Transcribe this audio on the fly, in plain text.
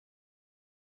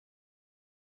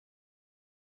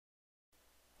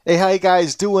Hey, how you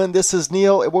guys doing? This is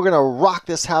Neil, and we're gonna rock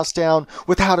this house down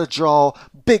with how to draw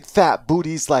big fat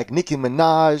booties like Nicki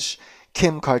Minaj,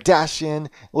 Kim Kardashian.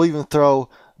 We'll even throw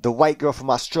the white girl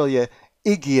from Australia,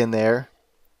 Iggy, in there.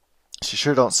 She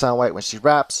sure don't sound white when she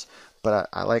raps, but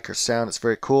I like her sound. It's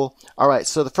very cool. All right,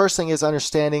 so the first thing is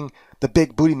understanding the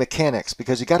big booty mechanics,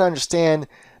 because you got to understand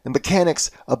the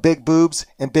mechanics of big boobs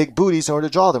and big booties in order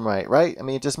to draw them right, right? I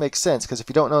mean, it just makes sense, because if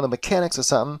you don't know the mechanics of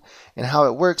something and how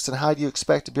it works, then how do you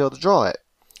expect to be able to draw it?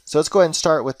 So let's go ahead and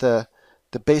start with the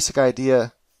basic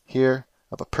idea here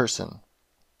of a person.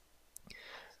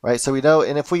 Right, so we know,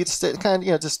 and if we just kind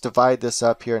of, just divide this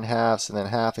up here in halves and then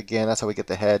half again, that's how we get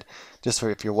the head. Just for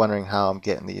if you're wondering how I'm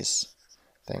getting these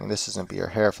things. This is going to be her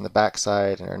hair from the back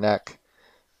side and her neck.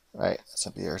 Right, that's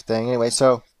going to be her thing. Anyway,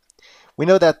 so we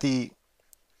know that the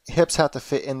hips have to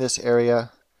fit in this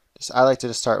area. I like to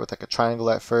just start with like a triangle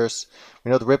at first.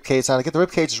 We know the rib cage. Now to get the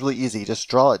rib cage is really easy. Just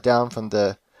draw it down from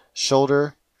the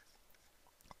shoulder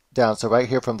down. So right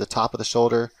here from the top of the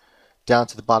shoulder down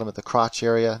to the bottom of the crotch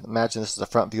area. Imagine this is a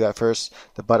front view at first.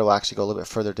 The butt will actually go a little bit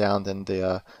further down than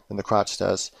the crotch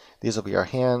does. These will be our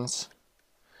hands.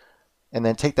 And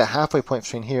then take that halfway point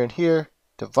between here and here,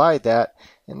 divide that,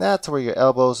 and that's where your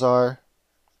elbows are.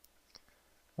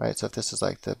 Right, so if this is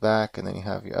like the back, and then you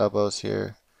have your elbows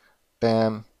here,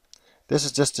 bam. This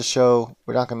is just to show,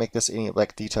 we're not going to make this any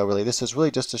like detail really. This is really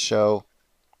just to show,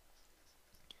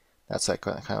 that's like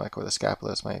kind of like where the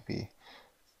scapulas might be.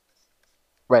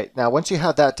 Right, now once you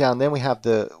have that down, then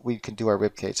we can do our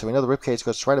rib cage. So we know the rib cage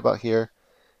goes right about here,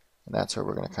 and that's where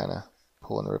we're going to kind of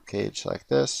pull in the rib cage like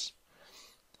this.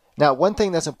 Now one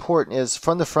thing that's important is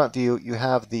from the front view, you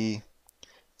have the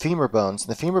femur bones.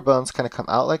 And the femur bones kind of come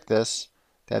out like this.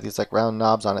 They have these like round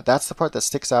knobs on it. That's the part that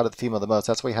sticks out of the femur the most.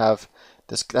 That's why we have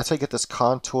this, that's how you get this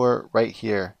contour right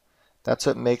here. That's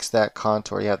what makes that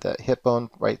contour. You have the hip bone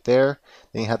right there,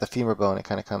 then you have the femur bone. It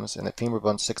kind of comes, and the femur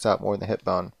bone sticks out more than the hip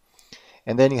bone.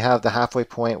 And then you have the halfway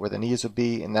point where the knees would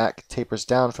be, and that tapers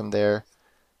down from there,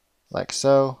 like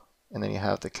so. And then you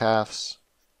have the calves,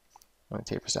 and it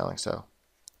tapers down like so.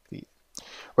 Feet.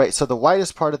 Right, so the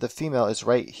widest part of the female is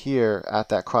right here at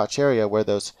that crotch area where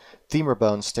those femur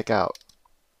bones stick out.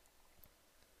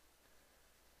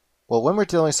 Well, when we're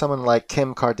dealing with someone like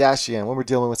Kim Kardashian, when we're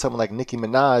dealing with someone like Nicki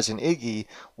Minaj and Iggy,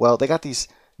 well, they got these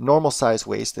normal size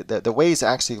waists. The waists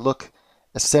actually look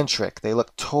eccentric. They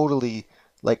look totally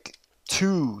like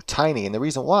too tiny. And the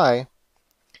reason why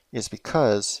is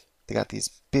because they got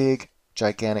these big,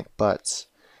 gigantic butts.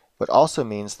 What also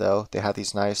means, though, they have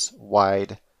these nice,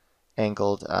 wide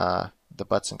angled, the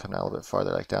butts can come down a little bit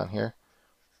farther, like down here.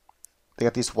 They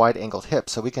got these wide angled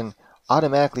hips. So we can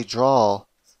automatically draw,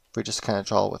 if we just kind of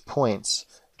draw with points,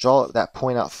 draw that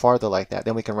point out farther like that,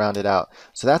 then we can round it out.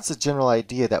 So that's the general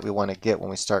idea that we want to get when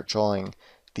we start drawing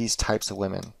these types of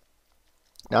women.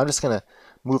 Now I'm just going to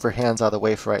move her hands out of the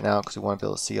way for right now because we want to be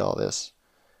able to see all this.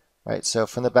 Right, so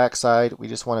from the back side, we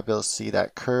just want to be able to see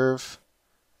that curve,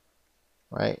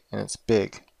 right, and it's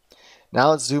big.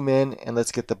 Now let's zoom in and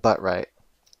let's get the butt right.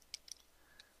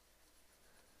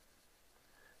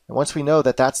 And once we know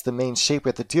that that's the main shape we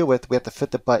have to deal with, we have to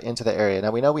fit the butt into the area.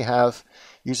 Now we know we have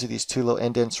usually these two little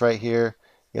indents right here.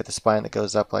 You have the spine that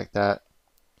goes up like that.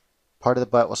 Part of the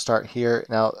butt will start here.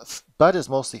 Now butt is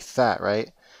mostly fat,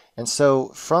 right? And so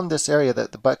from this area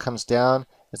that the butt comes down,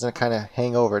 it's going to kind of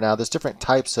hang over. Now there's different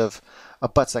types of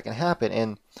butts that can happen.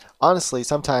 And honestly,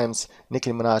 sometimes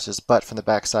Nicki Minaj's butt from the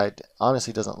backside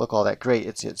honestly doesn't look all that great.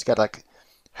 It's got to like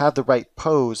have the right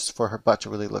pose for her butt to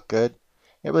really look good.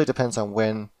 It really depends on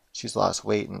when she's lost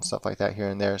weight and stuff like that here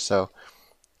and there. So,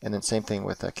 and then same thing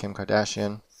with Kim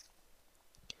Kardashian.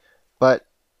 But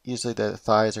usually the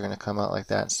thighs are going to come out like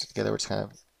that and stick together, which is kind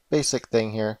of basic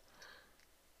thing here.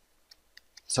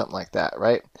 Something like that,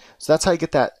 right? So that's how you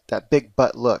get that big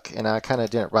butt look. And I kind of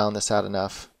didn't round this out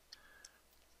enough.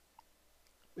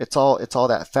 It's all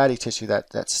that fatty tissue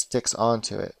that sticks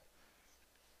onto it.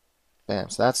 Bam.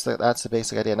 So that's the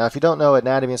basic idea. Now, if you don't know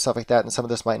anatomy and stuff like that, and some of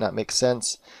this might not make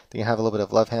sense, then you have a little bit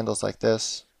of love handles like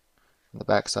this on the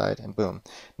back side, and boom.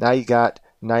 Now you got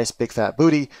nice big fat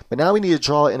booty, but now we need to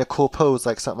draw it in a cool pose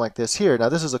like something like this here. Now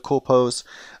this is a cool pose.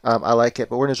 I like it,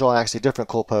 but we're going to draw actually a different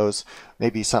cool pose.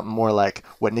 Maybe something more like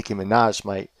what Nicki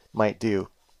Minaj might do.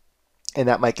 And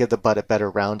that might give the butt a better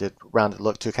rounded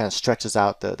look too. It kind of stretches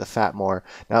out the fat more.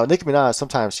 Now Nicki Minaj,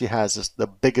 sometimes she has the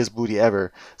biggest booty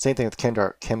ever. Same thing with Kim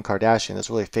Kardashian. There's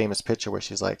a really famous picture where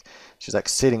she's like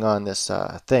sitting on this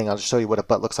thing. I'll just show you what a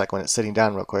butt looks like when it's sitting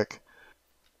down real quick.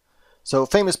 So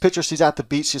famous picture, she's at the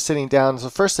beach, she's sitting down. So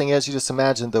the first thing is you just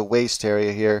imagine the waist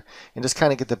area here and just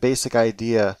kind of get the basic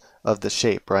idea of the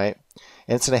shape, right?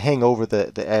 And it's going to hang over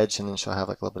the edge, and then she'll have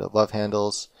like a little bit of love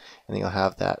handles, and then you'll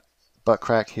have that butt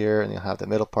crack here, and you'll have the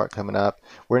middle part coming up.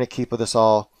 We're going to keep with this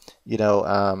all, you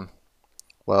know,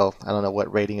 well, I don't know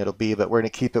what rating it'll be, but we're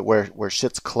going to keep it where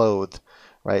shit's clothed,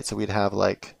 right? So we'd have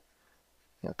like,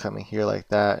 you know, coming here like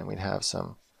that, and we'd have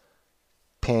some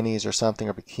panties or something,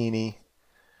 or bikini.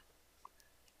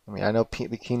 I mean, I know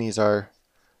bikinis are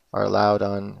allowed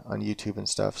on YouTube and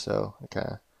stuff, so it kind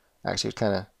of actually would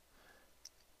kind of,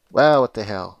 well, what the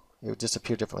hell? It would just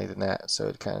appear differently than that, so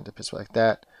it kind of depicts like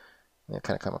that, and it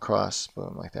kind of come across,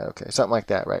 boom, like that. Okay, something like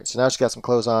that, right? So now she got some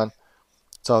clothes on.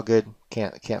 It's all good.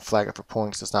 Can't flag it for porn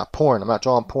because it's not porn. I'm not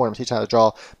drawing porn. I'm teaching how to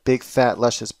draw big, fat,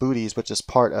 luscious booties, which is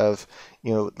part of,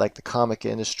 you know, like the comic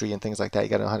industry and things like that. You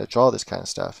got to know how to draw this kind of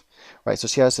stuff, right? So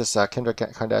she has this. Kim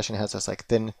Kardashian has this like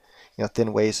thin, you know,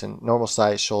 thin waist and normal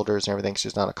size shoulders and everything.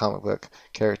 She's not a comic book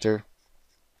character.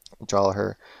 Draw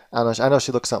her. I know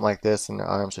she looks something like this, and her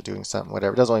arms are doing something.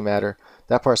 Whatever. It doesn't really matter.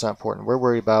 That part's not important. We're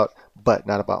worried about butt,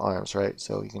 not about arms, right?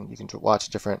 So you can watch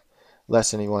a different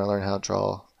lesson. You want to learn how to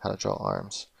draw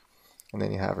arms, and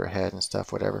then you have her head and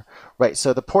stuff, whatever. Right.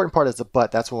 So the important part is the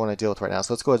butt. That's what we want to deal with right now.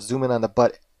 So let's go ahead and zoom in on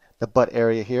the butt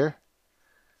area here,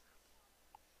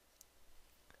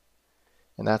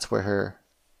 and that's where her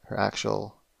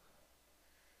actual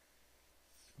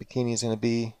bikini is going to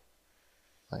be,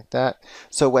 like that.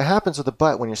 So what happens with the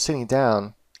butt when you're sitting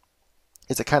down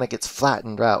is it kind of gets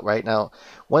flattened out, right? Now,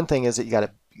 one thing is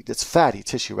that it's fatty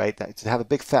tissue, right? That, to have a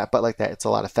big fat butt like that, it's a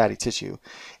lot of fatty tissue.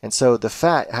 And so the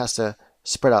fat has to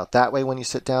spread out that way when you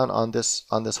sit down on this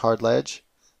hard ledge,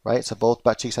 right? So both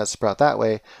butt cheeks have to spread out that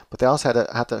way, but they also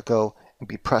have to go and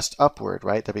be pressed upward,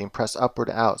 right? They're being pressed upward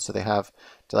and out, so they have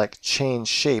to like change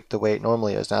shape the way it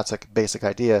normally is. Now, that's like a basic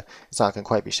idea. It's not going to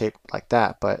quite be shaped like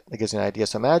that, but it gives you an idea.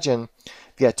 So imagine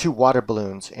if you had two water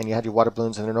balloons, and you had your water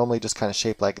balloons, and they're normally just kind of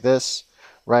shaped like this,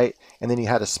 right? And then you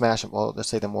had to smash them. Well, let's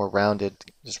say they're more rounded,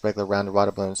 just regular rounded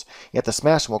water balloons. You have to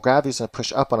smash them. Well, gravity's going to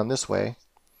push up on them this way.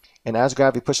 And as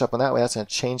gravity pushes up on that way, that's going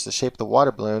to change the shape of the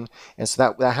water balloon. And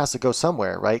so that has to go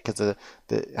somewhere, right? Because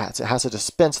it has to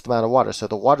dispense the amount of water. So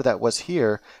the water that was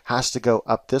here has to go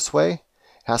up this way,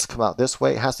 has to come out this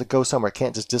way. It has to go somewhere. It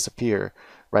can't just disappear,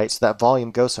 right? So that volume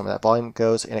goes somewhere. That volume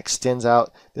goes and extends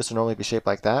out. This would normally be shaped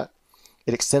like that.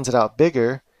 It extends it out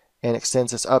bigger and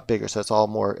extends this up bigger. So it's all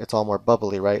more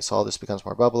bubbly, right? So all this becomes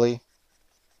more bubbly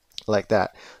like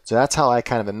that. So that's how I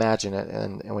kind of imagine it.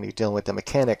 And when you're dealing with the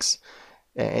mechanics,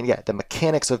 and yeah, the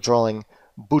mechanics of drawing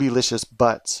bootylicious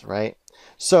butts, right?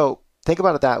 So think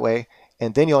about it that way,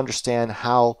 and then you'll understand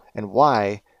how and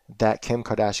why that Kim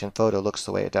Kardashian photo looks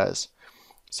the way it does.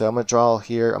 So I'm going to draw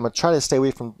here. I'm going to try to stay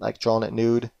away from like drawing it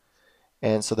nude.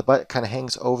 And so the butt kind of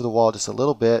hangs over the wall just a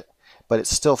little bit, but it's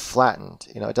still flattened.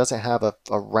 You know, it doesn't have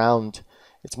a round.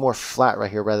 It's more flat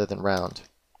right here rather than round.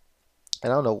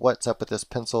 And I don't know what's up with this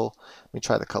pencil. Let me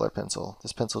try the color pencil.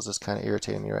 This pencil is just kind of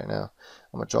irritating me right now.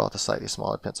 I'm going to draw with a slightly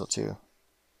smaller pencil too.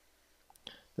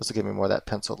 This will give me more of that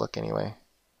pencil look anyway.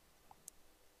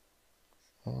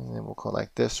 And then we'll go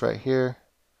like this right here.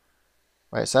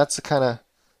 Right, so that's the kind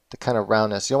of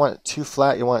roundness. You don't want it too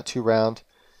flat, you want it too round.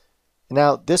 And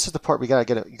now this is the part we gotta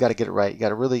get it right. You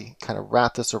gotta really kind of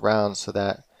wrap this around so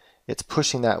that it's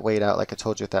pushing that weight out, like I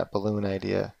told you with that balloon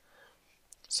idea.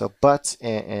 So butt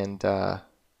and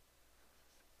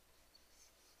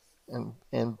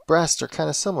breast are kind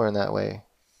of similar in that way.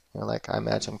 You know, like I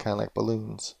imagine kind of like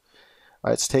balloons. All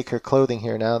right, let's take her clothing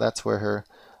here now. That's where her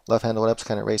love handle went up. Let's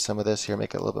kind of erase some of this here,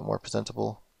 make it a little bit more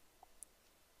presentable.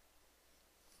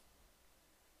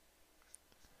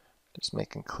 Just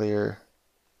making clear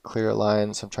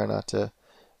lines. I'm trying not to,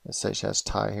 let's say she has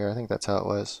tie here. I think that's how it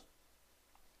was.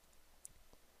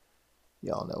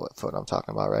 Y'all know what photo I'm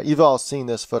talking about, right? You've all seen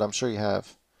this photo. I'm sure you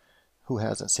have. Who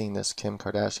hasn't seen this Kim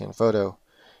Kardashian photo?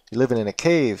 You're living in a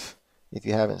cave if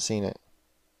you haven't seen it.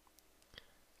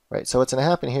 Right, so what's going to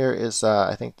happen here is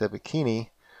I think the bikini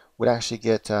would actually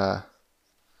get kind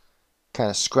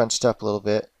of scrunched up a little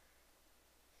bit.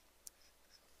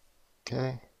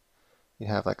 Okay, you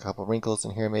have like a couple wrinkles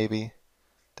in here maybe.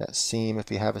 That seam,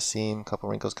 if you have a seam, a couple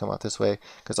wrinkles come out this way.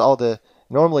 Because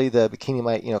normally the bikini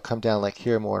might, you know, come down like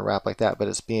here more and wrap like that, but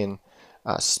it's being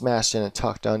smashed in and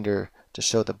tucked under to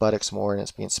show the buttocks more, and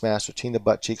it's being smashed between the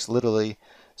butt cheeks, literally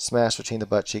smashed between the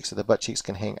butt cheeks so the butt cheeks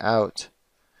can hang out.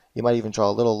 You might even draw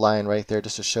a little line right there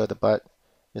just to show the butt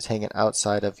is hanging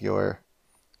outside of your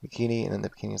bikini, and then the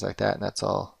bikini's like that, and that's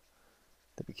all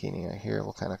the bikini right here.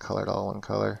 We'll kind of color it all one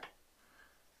color.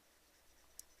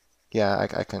 Yeah,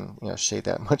 I can, you know, shade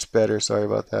that much better. Sorry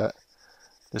about that.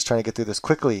 Just trying to get through this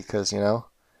quickly because, you know,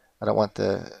 I don't want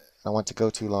to go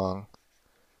too long.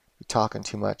 Be talking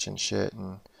too much and shit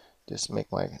and just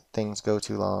make my things go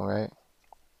too long, right?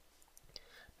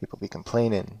 People be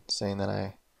complaining, saying that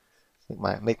I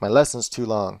make my lessons too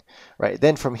long, right?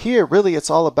 Then from here, really, it's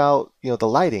all about, you know, the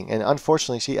lighting. And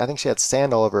unfortunately, I think she had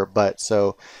sand all over her butt.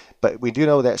 So, but we do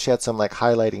know that she had some like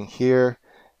highlighting here,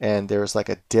 and there's like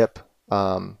a dip.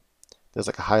 There's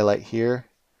like a highlight here,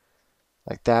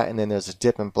 like that, and then there's a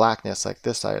dip in blackness like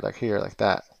this side, like here, like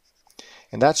that.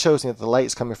 And that shows me that the light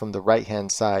is coming from the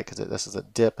right-hand side because this is a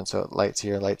dip, and so it lights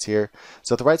here, lights here.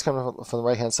 So if the light's coming from the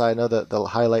right-hand side, I know that the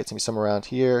highlight's going to be somewhere around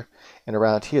here and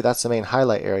around here. That's the main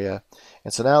highlight area.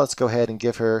 And so now let's go ahead and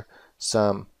give her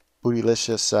some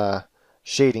bootylicious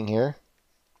shading here.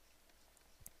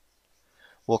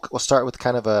 We'll start with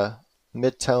kind of a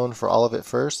mid-tone for all of it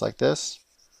first, like this.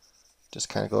 Just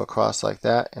kind of go across like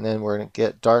that, and then we're going to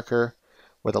get darker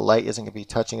where the light isn't going to be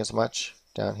touching as much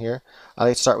down here. I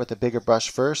like to start with the bigger brush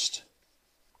first.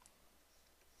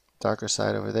 Darker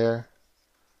side over there,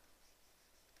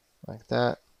 like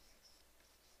that.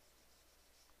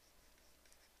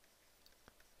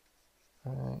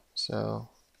 All right, so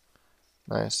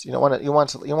nice. You want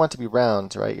it to be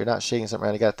round, right? You're not shading something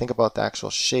round. You got to think about the actual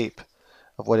shape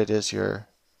of what it is you're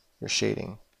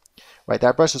shading. Right,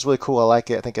 that brush is really cool. I like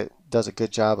it. I think it does a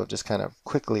good job of just kind of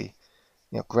quickly,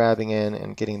 you know, grabbing in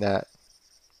and getting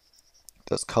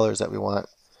those colors that we want.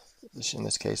 In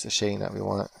this case, the shading that we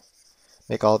want.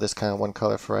 Make all this kind of one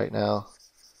color for right now.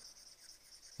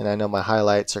 And I know my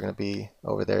highlights are going to be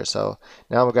over there. So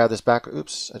now I'm going to grab this back.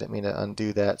 Oops, I didn't mean to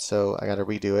undo that. So I got to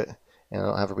redo it. And I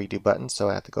don't have a redo button. So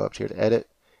I have to go up here to edit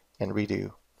and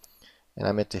redo. And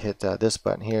I meant to hit this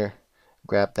button here.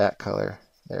 Grab that color.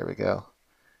 There we go.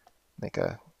 Make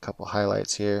a couple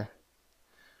highlights here.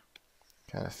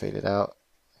 Kind of fade it out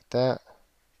like that.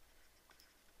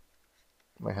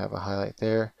 Might have a highlight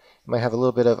there. You might have a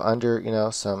little bit of under, you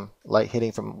know, some light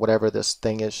hitting from whatever this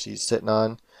thing is she's sitting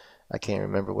on. I can't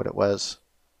remember what it was,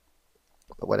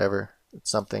 but whatever, it's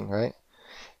something, right?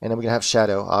 And then we're gonna have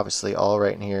shadow, obviously, all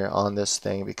right in here on this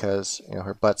thing because, you know,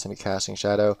 her butt's gonna be casting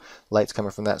shadow. Light's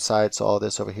coming from that side, so all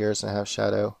this over here is gonna have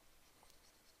shadow,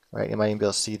 right? You might even be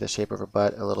able to see the shape of her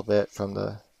butt a little bit from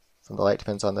the light.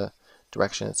 Depends on the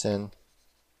direction it's in.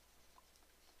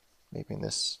 Maybe in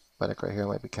this buttock right here, I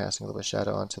might be casting a little bit of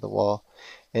shadow onto the wall.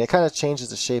 And it kind of changes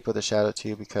the shape of the shadow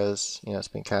too because, you know, it's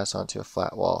being cast onto a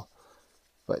flat wall.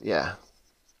 But yeah.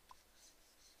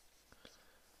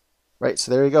 Right,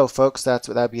 so there you go, folks.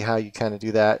 That'd be how you kind of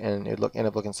do that, and it'd end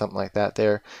up looking something like that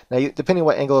there. Now, depending on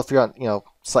what angle, if you're on, you know,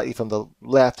 slightly from the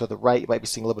left or the right, you might be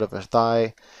seeing a little bit of her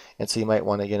thigh, and so you might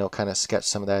want to, you know, kind of sketch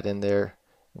some of that in there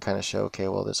and kind of show, okay,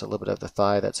 well, there's a little bit of the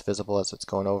thigh that's visible as it's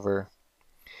going over.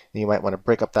 And you might want to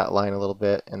break up that line a little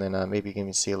bit, and then maybe you can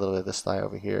even see a little bit of this thigh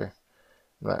over here.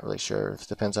 I'm not really sure. It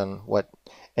depends on what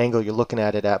angle you're looking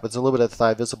at it at, but it's a little bit of the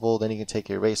thigh visible. Then you can take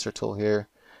your eraser tool here,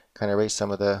 kind of erase some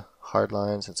of the hard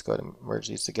lines. Let's go ahead and merge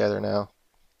these together now.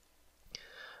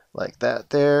 Like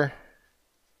that there.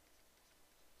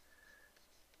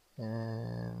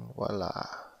 And voila.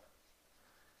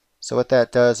 So what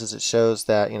that does is it shows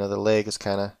that, you know, the leg is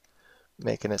kind of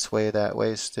making its way that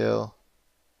way still.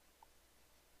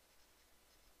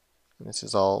 And this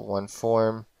is all one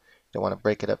form. You don't want to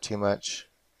break it up too much.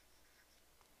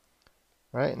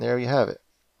 Right, and there you have it.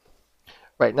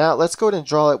 Right, now let's go ahead and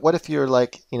draw it. What if you're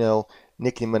like, you know,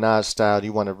 Nicki Minaj style,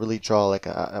 you want to really draw like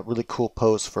a really cool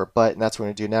pose for a butt, and that's what we're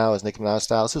going to do now is Nicki Minaj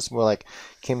style. This is more like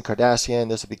Kim Kardashian.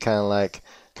 This would be kind of like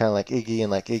Iggy,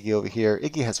 and like Iggy over here.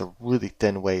 Iggy has a really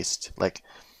thin waist, like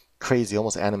crazy,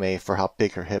 almost anime for how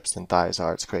big her hips and thighs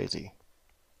are. It's crazy.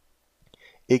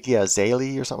 Iggy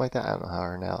Asalea or something like that. I don't know how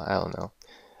her now. I don't know.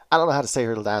 I don't know how to say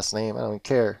her last name. I don't even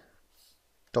care.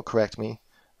 Don't correct me.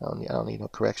 I don't need no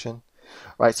correction.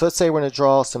 All right, so let's say we're going to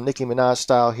draw some Nicki Minaj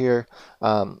style here.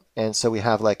 And so we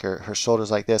have like her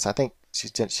shoulders like this. I think she's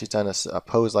done a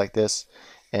pose like this.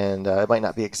 And it might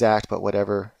not be exact, but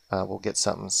whatever. We'll get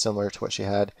something similar to what she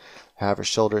had. Have her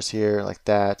shoulders here like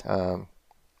that.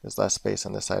 There's less space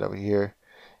on this side over here.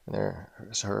 And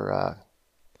there's her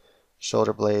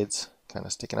shoulder blades kind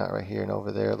of sticking out right here and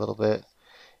over there a little bit.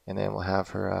 And then we'll have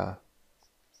her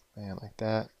like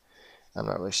that. I'm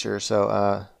not really sure.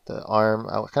 So the arm,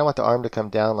 I kind of want the arm to come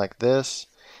down like this.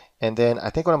 And then I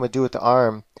think what I'm going to do with the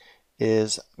arm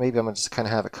is maybe I'm going to just kind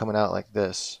of have it coming out like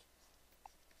this.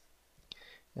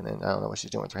 And then I don't know what she's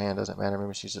doing with her hand. Doesn't matter.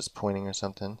 Maybe she's just pointing or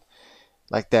something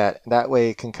like that. That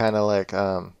way it can kind of like,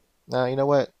 now you know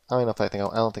what? I don't know if I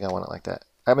don't think I want it like that.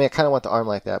 I mean, I kind of want the arm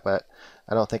like that, but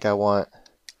I don't think I want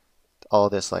all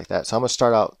this like that. So I'm going to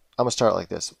start out like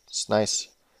this. It's nice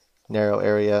narrow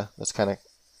area. That's kind of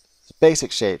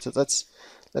basic shapes. So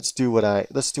let's do what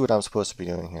I'm supposed to be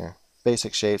doing here.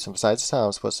 basic shapes. And besides, this is how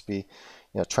I'm supposed to be,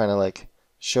 trying to like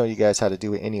show you guys how to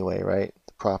do it anyway, right?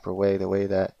 The proper way, the way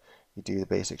that you do the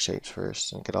basic shapes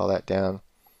first and get all that down.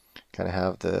 Kind of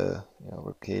have the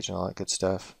rib cage and all that good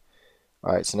stuff.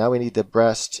 All right, so now we need the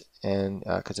breast, and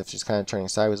because if she's kind of turning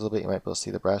sideways a little bit, you might be able to see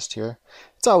the breast here.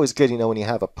 It's always good, when you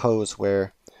have a pose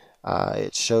where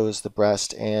it shows the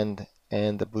breast and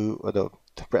the boot, or the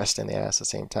breast and the ass at the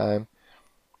same time.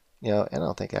 And I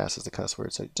don't think ass is a cuss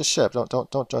word, so just shut up.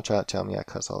 Don't try to tell me I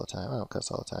cuss all the time. I don't cuss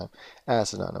all the time.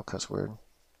 Ass is not no cuss word.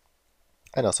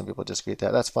 I know some people disagree with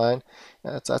that. That's fine.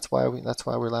 That's why we're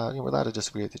allowed. We're allowed to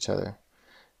disagree with each other.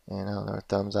 And I don't know,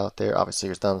 thumbs out there. Obviously,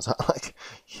 your thumb's not like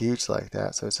huge like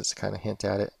that, so it's just to kind of hint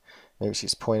at it. Maybe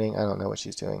she's pointing. I don't know what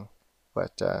she's doing,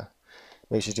 but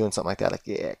maybe she's doing something like that, like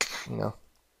yeah,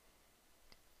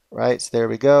 Right. So there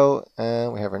we go,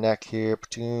 and we have her neck here.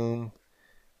 Platoon,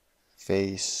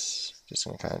 face. Just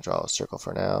gonna kind of draw a circle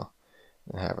for now,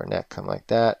 and have her neck come like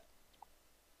that.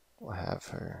 We'll have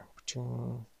her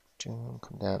platoon,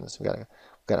 come down. We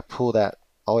gotta pull that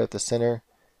all the way up the center.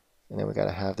 And then we got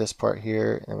to have this part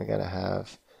here, and we got to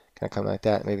have kind of come like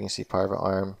that. Maybe you can see part of her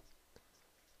arm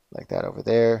like that over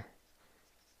there.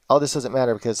 All this doesn't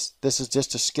matter because this is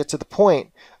just to get to the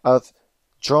point of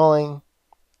drawing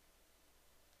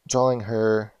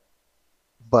her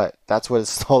butt. That's what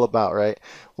it's all about, right?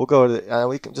 We'll go to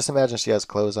we can just imagine she has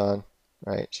clothes on,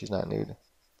 right? She's not nude.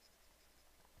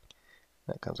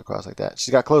 That comes across like that.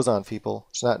 She's got clothes on, people.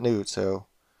 She's not nude, so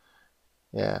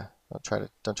yeah.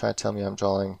 Don't try to tell me I'm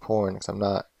drawing porn, because I'm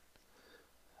not.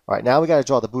 All right, now we got to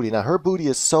draw the booty. Now her booty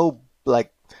is so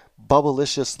like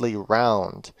bubbleliciously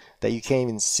round that you can't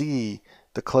even see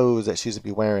the clothes that she's to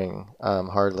be wearing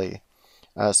hardly.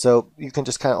 So you can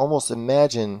just kind of almost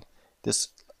imagine this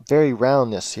very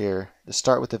roundness here. To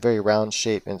start with a very round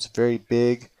shape, and it's very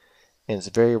big and it's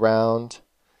very round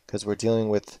because we're dealing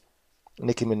with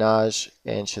Nicki Minaj,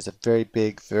 and she has a very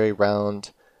big, very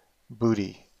round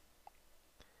booty.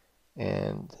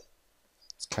 And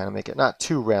let's kind of make it not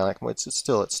too round, like it's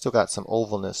still got some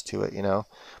ovalness to it,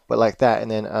 but like that.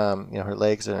 And then her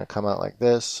legs are gonna come out like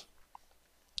this.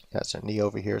 That's her knee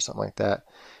over here, something like that.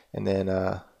 And then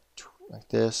like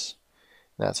this.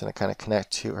 And that's gonna kind of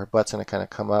connect to her butt's gonna kind of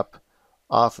come up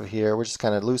off of here. We're just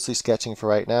kind of loosely sketching for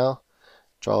right now.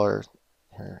 Draw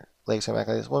her legs come back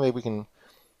like this. Well, maybe we can,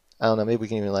 I don't know, maybe we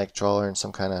can even like draw her in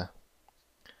some kind of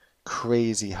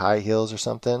crazy high heels or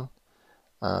something.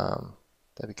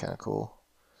 That'd be kind of cool,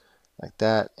 like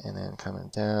that. And then coming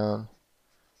down,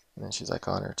 and then she's like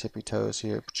on her tippy toes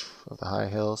here of the high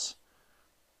heels.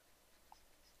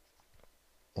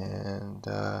 And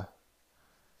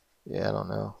yeah, I don't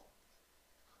know,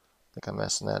 I think I'm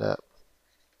messing that up.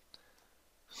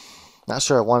 Not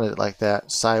sure I wanted it like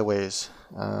that, sideways.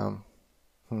 That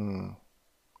don't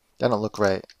look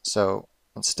right. So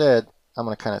instead, I'm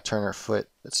gonna kind of turn her foot.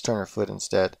 Let's turn her foot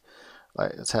instead.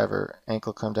 Like, let's have her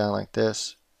ankle come down like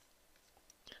this.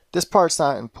 This part's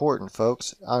not important,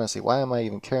 folks. Honestly, why am I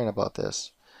even caring about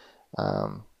this?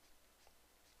 The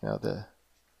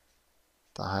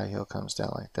high heel comes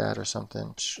down like that or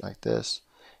something, like this.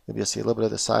 Maybe you'll see a little bit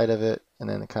of the side of it, and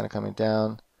then it kind of coming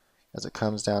down as it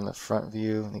comes down the front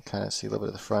view, and you kind of see a little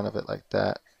bit of the front of it like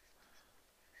that.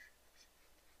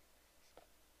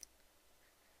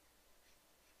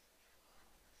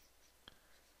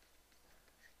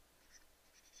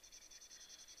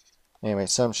 Anyway,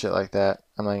 some shit like that.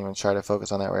 I'm not even trying to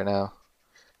focus on that right now,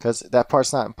 because that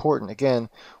part's not important. Again,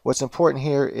 what's important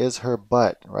here is her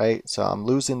butt, right? So I'm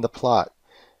losing the plot.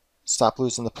 Stop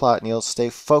losing the plot, Neil. Stay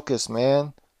focused,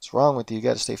 man. What's wrong with you? You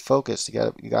got to stay focused.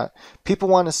 You got. People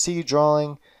want to see you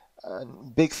drawing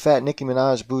big fat Nicki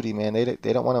Minaj booty, man.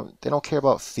 They don't want to. They don't care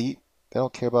about feet. They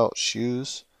don't care about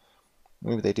shoes.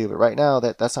 Maybe they do, but right now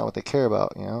that's not what they care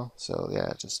about, So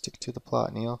yeah, just stick to the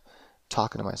plot, Neil.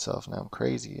 Talking to myself now. I'm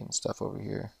crazy and stuff over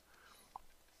here.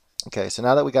 Okay, so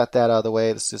now that we got that out of the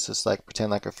way, let's just like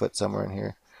pretend like her foot somewhere in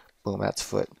here. Boom, that's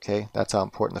foot. Okay, that's how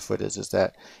important the foot is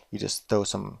that you just throw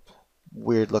some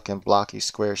weird looking blocky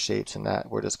square shapes in that.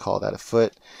 We'll just call that a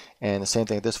foot. And the same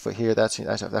thing with this foot here.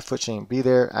 That foot shouldn't be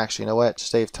there. Actually, you know what? To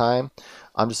save time,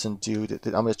 I'm just gonna do.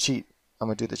 I'm gonna cheat. I'm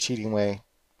gonna do the cheating way.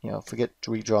 Forget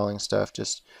redrawing stuff.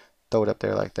 Just throw it up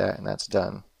there like that, and that's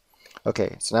done.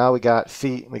 Okay, so now we got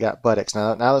feet, we got buttocks.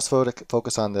 Now let's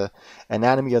focus on the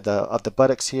anatomy of the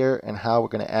buttocks here, and how we're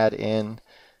going to add in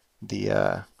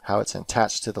the how it's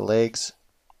attached to the legs.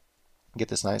 Get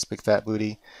this nice big fat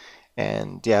booty,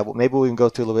 and yeah, well, maybe we can go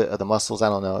through a little bit of the muscles. I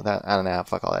don't know. I don't know.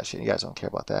 Fuck all that shit. You guys don't care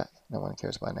about that. No one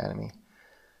cares about anatomy.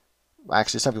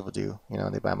 Actually, some people do.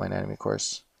 They buy my anatomy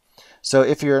course. So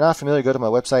if you're not familiar, go to my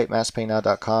website,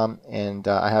 masterpaintnow.com, and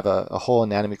I have a whole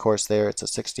anatomy course there. It's a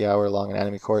 60-hour long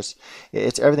anatomy course.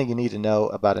 It's everything you need to know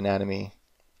about anatomy.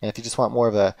 And if you just want more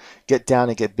of a get down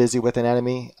and get busy with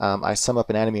anatomy, I sum up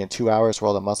anatomy in 2 hours where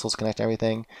all the muscles connect and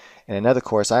everything. And another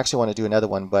course, I actually want to do another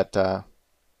one, but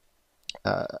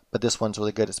this one's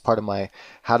really good. It's part of my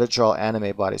how to draw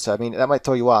anime body. So I mean that might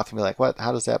throw you off and be like, what?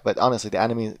 How does that? But honestly,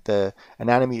 the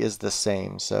anatomy is the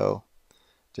same. So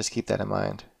just keep that in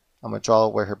mind. I'm gonna draw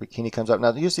where her bikini comes up.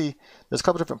 Now usually there's a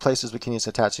couple different places bikinis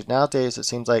attach to. Nowadays it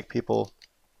seems like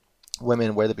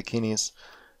women wear the bikinis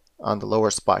on the lower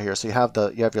spot here. So you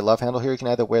have your love handle here. You can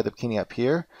either wear the bikini up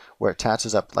here where it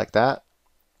attaches up like that,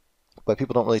 but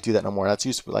people don't really do that no more. That's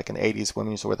used to be like in the 80s,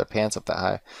 women used to wear their pants up that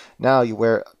high. Now you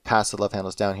wear past the love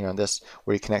handles down here on this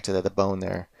where you connect to the bone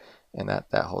there, and that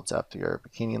holds up to your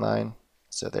bikini line.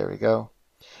 So there we go.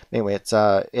 Anyway, it's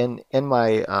in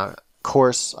my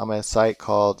course on my site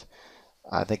called,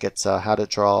 I think it's how to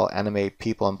draw anime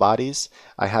people and bodies.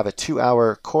 I have a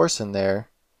 2-hour course in there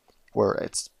where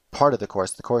it's part of the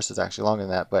course. The course is actually longer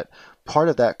than that, but part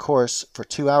of that course, for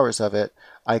 2 hours of it,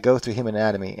 I go through human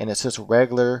anatomy, and it's just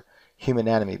regular human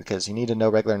anatomy because you need to know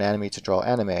regular anatomy to draw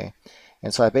anime.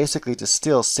 And so I basically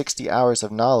distill 60 hours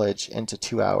of knowledge into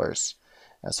 2 hours.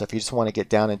 So if you just want to get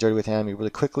down and dirty with anatomy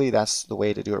really quickly, that's the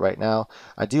way to do it right now.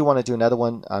 I do want to do another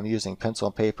one using pencil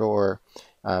and paper, or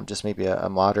just maybe a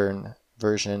modern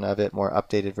version of it, more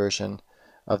updated version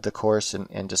of the course,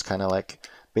 and just kind of like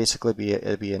basically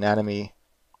it'd be anatomy,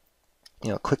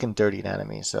 quick and dirty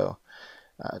anatomy. So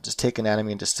just take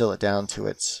anatomy and distill it down to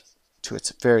its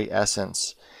very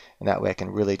essence, and that way I can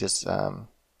really just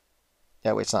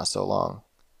that way it's not so long.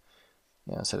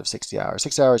 Instead of 60 hours.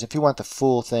 6 hours, if you want the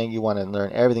full thing, you want to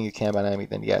learn everything you can about anatomy,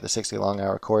 then yeah, the 60 long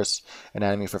hour course,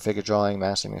 Anatomy for Figure Drawing,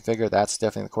 Mastering a Figure, that's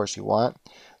definitely the course you want.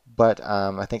 But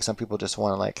I think some people just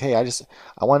want to like, hey, I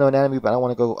want to know anatomy, but I don't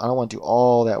want to do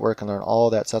all that work and learn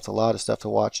all that. So that's a lot of stuff to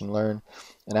watch and learn.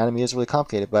 Anatomy is really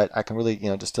complicated, but I can really,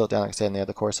 distill it down, like I said, in the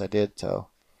other course I did. So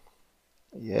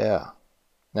yeah.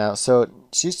 Now, so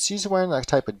she's wearing like a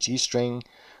type of G-string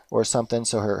or something,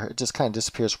 so it just kind of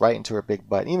disappears right into her big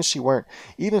butt. Even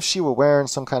if she were wearing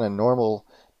some kind of normal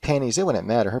panties, it wouldn't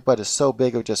matter. Her butt is so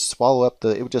big it would just swallow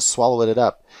it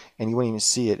up, and you wouldn't even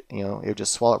see it. It would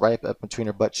just swallow it right up between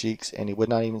her butt cheeks, and you would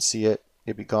not even see it.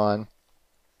 It'd be gone,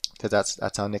 because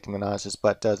that's how Nicki Minaj's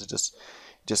butt does. It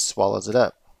just swallows it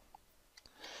up.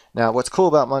 Now, what's cool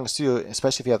about Manga Studio,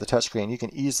 especially if you have the touchscreen, you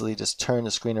can easily just turn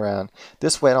the screen around.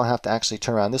 This way I don't have to actually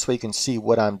turn around. This way you can see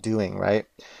what I'm doing, right?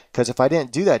 Because if I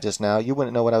didn't do that just now, you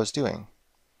wouldn't know what I was doing.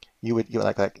 You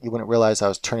wouldn't realize I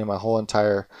was turning my whole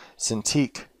entire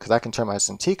Cintiq, because I can turn my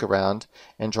Cintiq around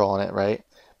and draw on it, right?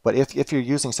 But if you're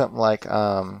using something like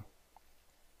I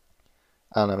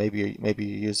don't know, maybe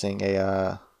you're using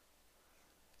an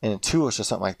Intuos or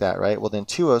something like that, right? Well, the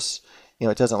Intuos,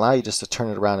 it doesn't allow you just to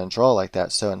turn it around and draw like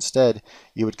that. So instead,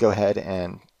 you would go ahead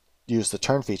and use the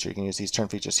turn feature. You can use these turn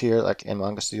features here, like in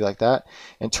Manga Studio, like that,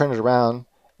 and turn it around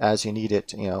as you need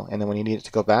it, and then when you need it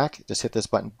to go back, just hit this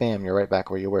button, bam, you're right back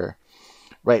where you were.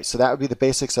 Right, so that would be the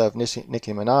basics of Nicki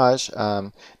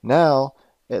Minaj. Now,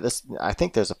 I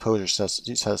think there's a pose that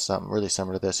says something really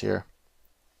similar to this here.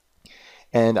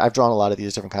 And I've drawn a lot of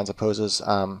these different kinds of poses.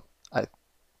 I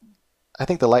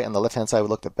think the light on the left-hand side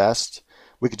would look the best.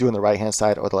 We could do it on the right-hand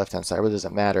side or the left-hand side. It really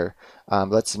doesn't matter.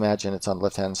 Let's imagine it's on the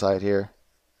left-hand side here.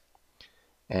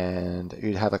 And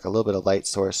you'd have like a little bit of light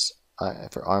source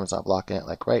if her arm's not blocking it,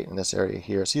 like right in this area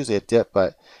here. It's usually a dip,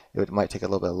 but might take a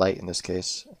little bit of light in this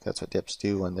case. That's what dips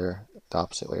do when they're the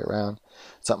opposite way around.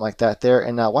 Something like that there.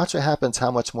 And now watch what happens,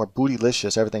 how much more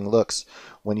bootylicious everything looks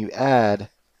when you add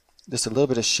just a little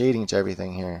bit of shading to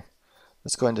everything here.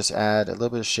 Let's go ahead and just add a little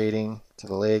bit of shading to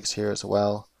the legs here as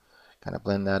well. Kind of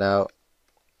blend that out.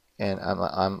 And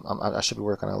I should be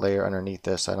working on a layer underneath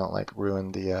this. I don't like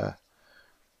ruin the I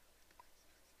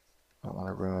don't want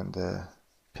to ruin the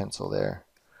pencil there.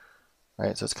 All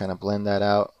right, so let's kind of blend that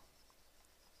out.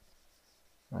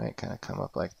 All right, kind of come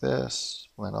up like this,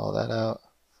 blend all that out.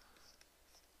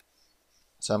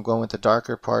 So I'm going with the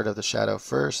darker part of the shadow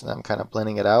first, and I'm kind of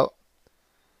blending it out.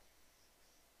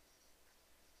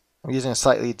 I'm using a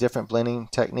slightly different blending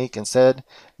technique instead.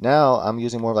 Now I'm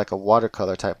using more like a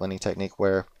watercolor type blending technique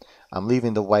where I'm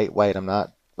leaving the white white. I'm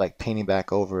not like painting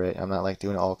back over it. I'm not like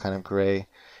doing it all kind of gray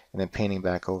and then painting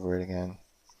back over it again.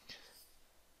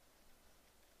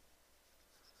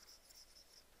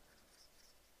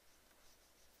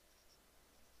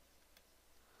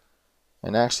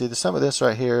 And actually, some of this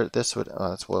right here, that's what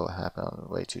will happen on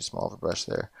way too small of a brush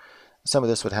there. Some of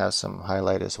this would have some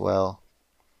highlight as well.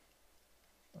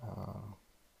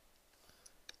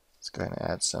 Let's go ahead and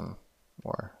add some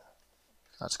more.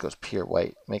 Let's go pure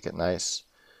white. Make it nice.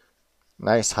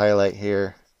 Nice highlight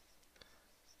here.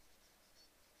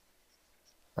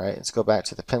 All right, let's go back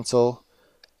to the pencil.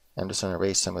 I'm just going to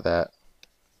erase some of that.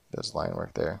 Those line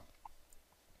work there.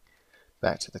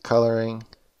 Back to the coloring.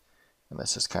 And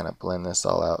let's just kind of blend this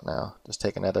all out now. Just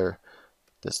take another,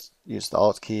 just use the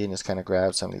Alt key and just kind of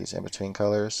grab some of these in-between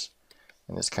colors.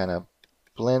 And just kind of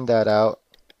blend that out.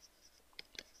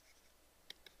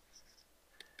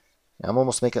 I'm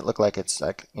almost making it look like it's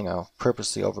like, you know,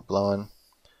 purposely overblown,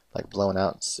 like blown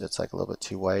out. It's like a little bit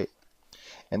too white.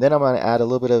 And then I'm going to add a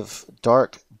little bit of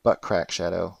dark butt crack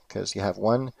shadow, because you have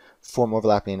one form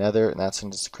overlapping another, and that's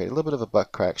going to just create a little bit of a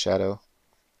butt crack shadow.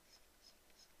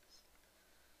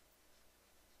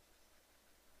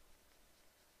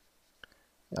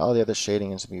 And all the other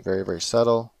shading is to be very, very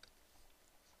subtle.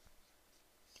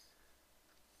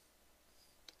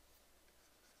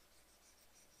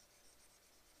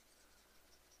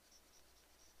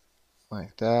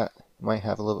 Like that. Might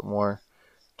have a little bit more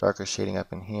darker shading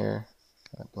up in here.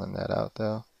 Kind of blend that out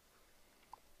though.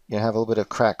 You have a little bit of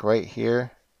crack right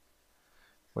here.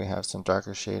 We have some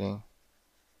darker shading.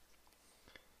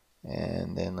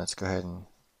 And then let's go ahead and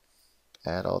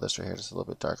add all this right here. Just a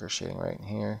little bit darker shading right in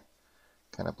here.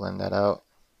 Kind of blend that out.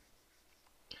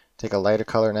 Take a lighter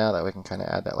color now, that we can kind of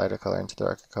add that lighter color into the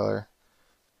darker color.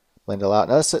 Blend it out.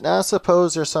 Now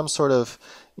suppose there's some sort of,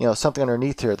 you know, something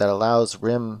underneath here that allows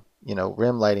rim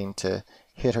lighting to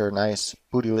hit her nice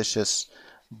bootylicious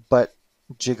butt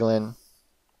jiggling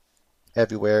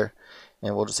everywhere.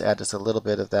 And we'll just add just a little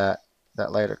bit of that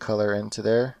lighter color into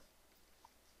there.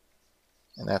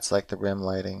 And that's like the rim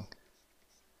lighting.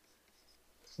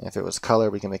 If it was color,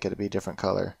 we can make it be a different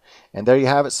color. And there you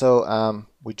have it. So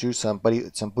we drew some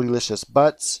bootylicious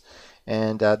butts,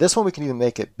 and this one we can even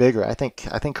make it bigger. I think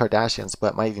Kardashian's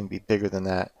butt might even be bigger than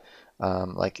that.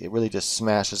 Like it really just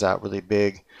smashes out really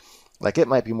big. Like it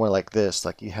might be more like this.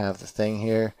 Like you have the thing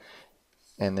here,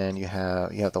 and then you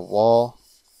have the wall,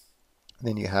 and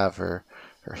then you have her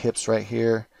hips right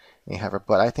here, and you have her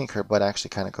butt. I think her butt actually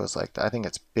kind of goes like that. I think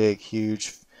it's big,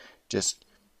 huge, just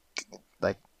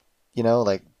like, you know,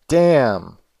 like,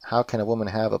 damn, how can a woman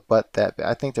have a butt that big?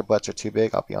 I think their butts are too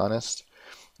big, I'll be honest.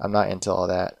 I'm not into all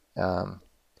that.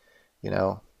 You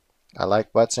know, I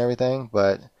like butts and everything,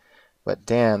 but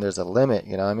damn, there's a limit,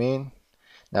 you know what I mean?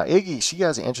 Now, Iggy, she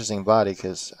has an interesting body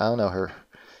because, I don't know, her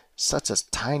such a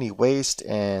tiny waist,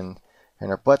 and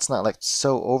her butt's not like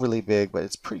so overly big, but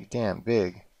it's pretty damn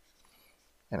big.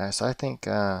 And so I think,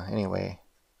 anyway,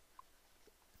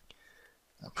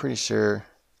 I'm pretty sure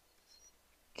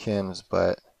Kim's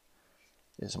butt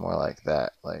is more like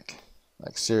that, like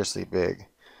seriously big.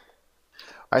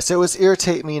 All right, so it was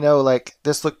irritating me, you know, like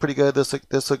this looked pretty good, this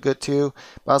looked good too.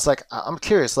 But I was like, I'm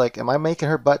curious, like, am I making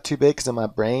her butt too big? Because in my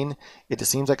brain, it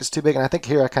just seems like it's too big. And I think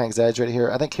here I kind of exaggerated here.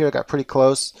 I think here I got pretty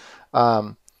close.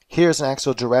 Here's an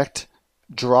actual direct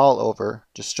draw over,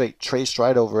 just straight traced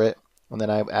right over it. And then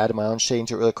I added my own shading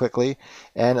to it really quickly.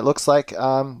 And it looks like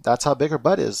that's how big her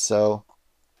butt is. So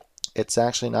it's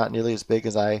actually not nearly as big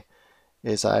as I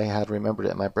had remembered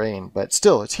it in my brain. But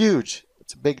still, it's huge.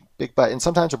 It's a big butt. And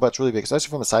sometimes her butt's really big, especially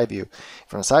from a side view.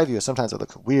 From a side view, sometimes it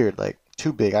looks weird, like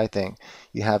too big, I think.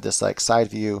 You have this like side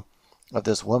view of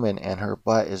this woman, and her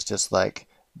butt is just like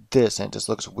this, and it just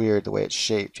looks weird the way it's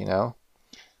shaped, you know?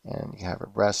 And you have her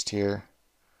breast here.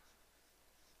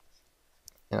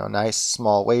 You know, nice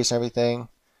small waist and everything.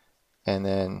 And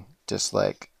then just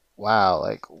like, wow,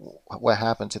 like what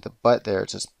happened to the butt there?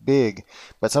 It's just big.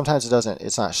 But sometimes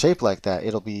it's not shaped like that.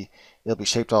 It'll be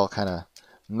shaped all kind of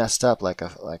messed up, like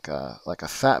a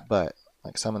fat butt,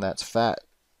 like someone that's fat.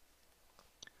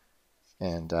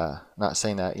 And not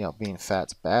saying that, you know, being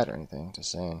fat's bad or anything,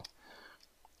 just saying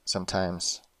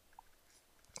sometimes,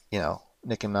 you know,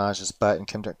 Nicki Minaj's butt and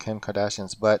Kim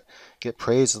Kardashian's butt get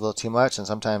praised a little too much, and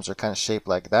sometimes they're kind of shaped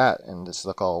like that and just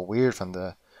look all weird from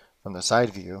the side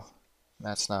view.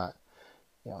 That's not,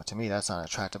 you know, to me that's not an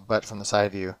attractive butt from the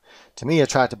side view. To me,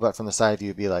 attractive butt from the side view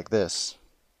would be like this.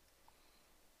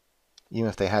 Even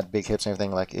if they had big hips and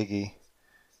everything like Iggy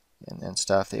and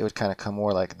stuff, it would kind of come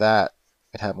more like that.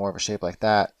 It'd have more of a shape like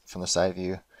that from the side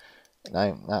view. And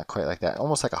I'm not quite like that.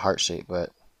 Almost like a heart shape,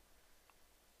 but,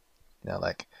 you know,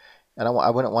 like, and I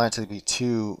wouldn't want it to be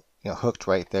too, you know, hooked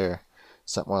right there.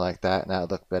 Something more like that, and that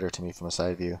would look better to me from a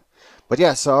side view. But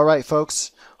yeah, so all right,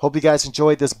 folks. Hope you guys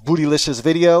enjoyed this bootylicious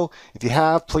video. If you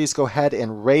have, please go ahead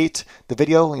and rate the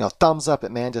video. You know, thumbs up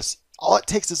it, man. Just all it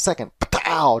takes is a second.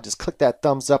 Pow! Just click that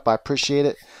thumbs up. I appreciate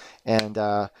it. And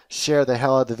share the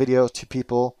hell out of the video to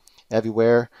people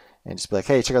everywhere. and just be like,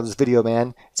 hey, check out this video,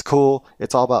 man. It's cool.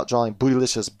 It's all about drawing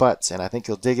bootylicious butts, and I think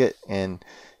you'll dig it. And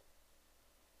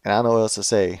I don't know what else to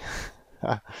say.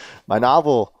 My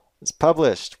novel is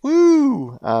published.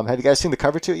 Woo! Have you guys seen the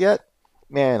cover to it yet?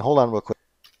 Man, hold on real quick.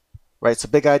 Right, so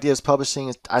Big Ideas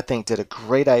Publishing, I think, did a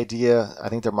great idea. I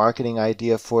think their marketing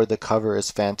idea for the cover is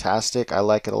fantastic. I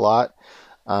like it a lot.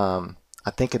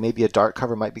 I think maybe a dark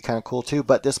cover might be kind of cool too,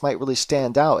 but this might really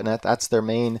stand out, and that's their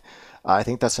main. I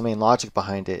think that's the main logic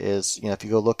behind it. Is if you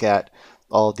go look at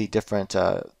all the different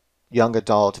young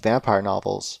adult vampire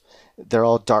novels, they're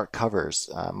all dark covers,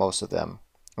 most of them,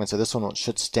 and so this one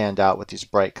should stand out with these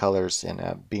bright colors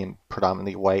and being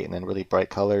predominantly white and then really bright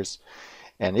colors.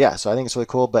 And yeah, so I think it's really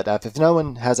cool. But if no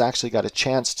one has actually got a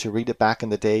chance to read it back in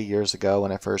the day, years ago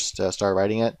when I first started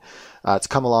writing it, it's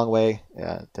come a long way.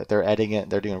 They're editing it.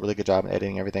 They're doing a really good job in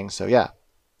editing everything. So yeah,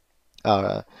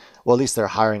 well, at least they're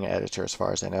hiring an editor as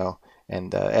far as I know,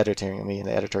 and editing me and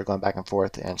the editor going back and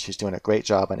forth, and she's doing a great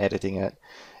job on editing it.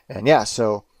 And yeah,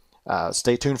 so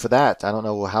stay tuned for that. I don't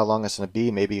know how long it's going to be.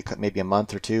 Maybe a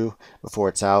month or two before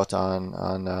it's out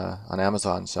on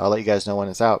Amazon. So I'll let you guys know when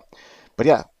it's out. But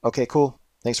yeah, okay, cool.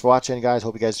 Thanks for watching, guys.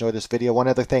 Hope you guys enjoyed this video. One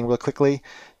other thing real quickly.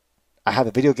 I have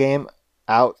a video game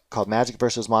out called Magic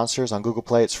vs. Monsters on Google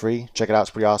Play. It's free. Check it out.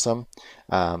 It's pretty awesome.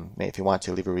 If you want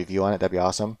to, leave a review on it. That'd be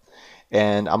awesome.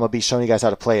 And I'm going to be showing you guys how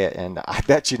to play it. And I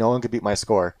bet you no one could beat my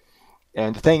score.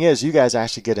 And the thing is, you guys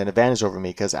actually get an advantage over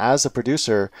me because as a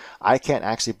producer, I can't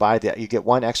actually buy that. You get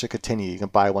one extra continue. You can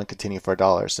buy one continue for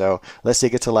 $1. So let's say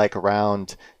you get to like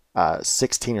around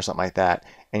 16 or something like that,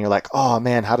 and you're like, oh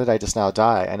man, how did I just now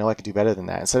die? I know I could do better than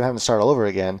that. Instead of having to start all over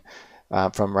again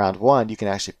from round 1, you can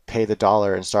actually pay the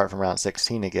 $1 and start from round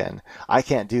 16 again. I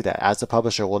can't do that. As the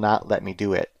publisher will not let me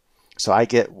do it. So I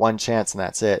get one chance and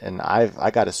that's it. And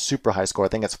I got a super high score. I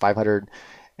think it's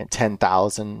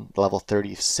 510,000, level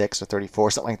 36 or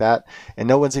 34, something like that. And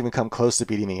no one's even come close to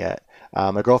beating me yet.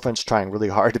 My girlfriend's trying really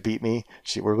hard to beat me.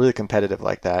 We're really competitive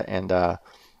like that. And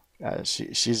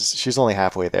she's only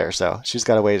halfway there, so she's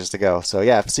got a ways to go. So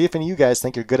yeah, see if any of you guys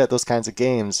think you're good at those kinds of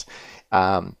games.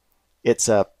 It's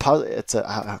a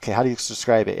okay. How do you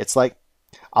describe it? It's like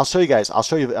I'll show you guys. I'll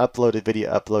show you the uploaded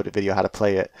video how to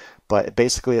play it. But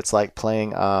basically, it's like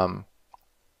playing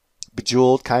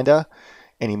Bejeweled kinda,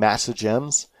 and you match the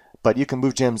gems. But you can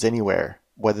move gems anywhere,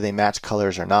 whether they match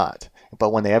colors or not.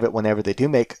 But whenever they do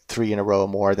make 3 in a row or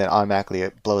more, then automatically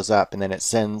it blows up, and then it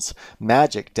sends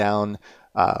magic down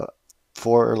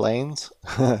 4 lanes.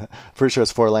 Pretty sure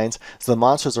it's 4 lanes. So the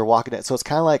monsters are walking it. So it's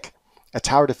kind of like a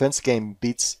tower defense game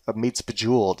meets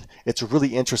Bejeweled. It's a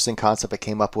really interesting concept I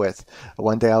came up with.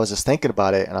 One day I was just thinking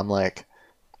about it, and I'm like,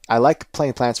 I like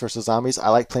playing Plants vs. Zombies. I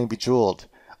like playing Bejeweled.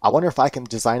 I wonder if I can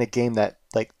design a game that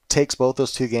like takes both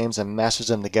those two games and mashes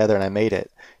them together, and I made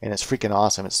it. And it's freaking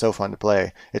awesome. It's so fun to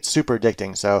play. It's super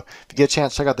addicting. So if you get a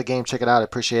chance, check out the game. Check it out. I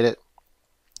appreciate it.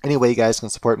 Any way you guys can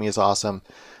support me is awesome.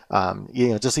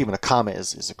 Just even a comment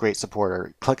is a great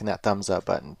supporter. Clicking that thumbs up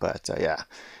button. But yeah,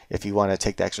 if you want to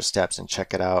take the extra steps and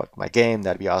check it out, my game,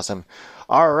 that'd be awesome.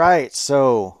 All right,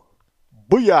 so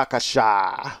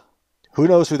Booyakasha. Who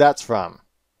knows who that's from?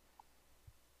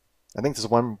 I think there's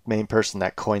one main person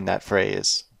that coined that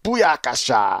phrase.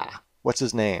 Booyakasha. What's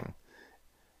his name?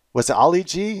 Was it Ollie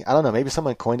G? I don't know. Maybe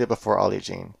someone coined it before Ollie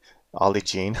Jean. Ollie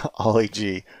Jean. Ollie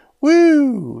G.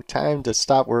 Woo! Time to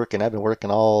stop working. I've been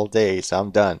working all day, so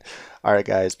I'm done. All right,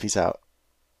 guys. Peace out.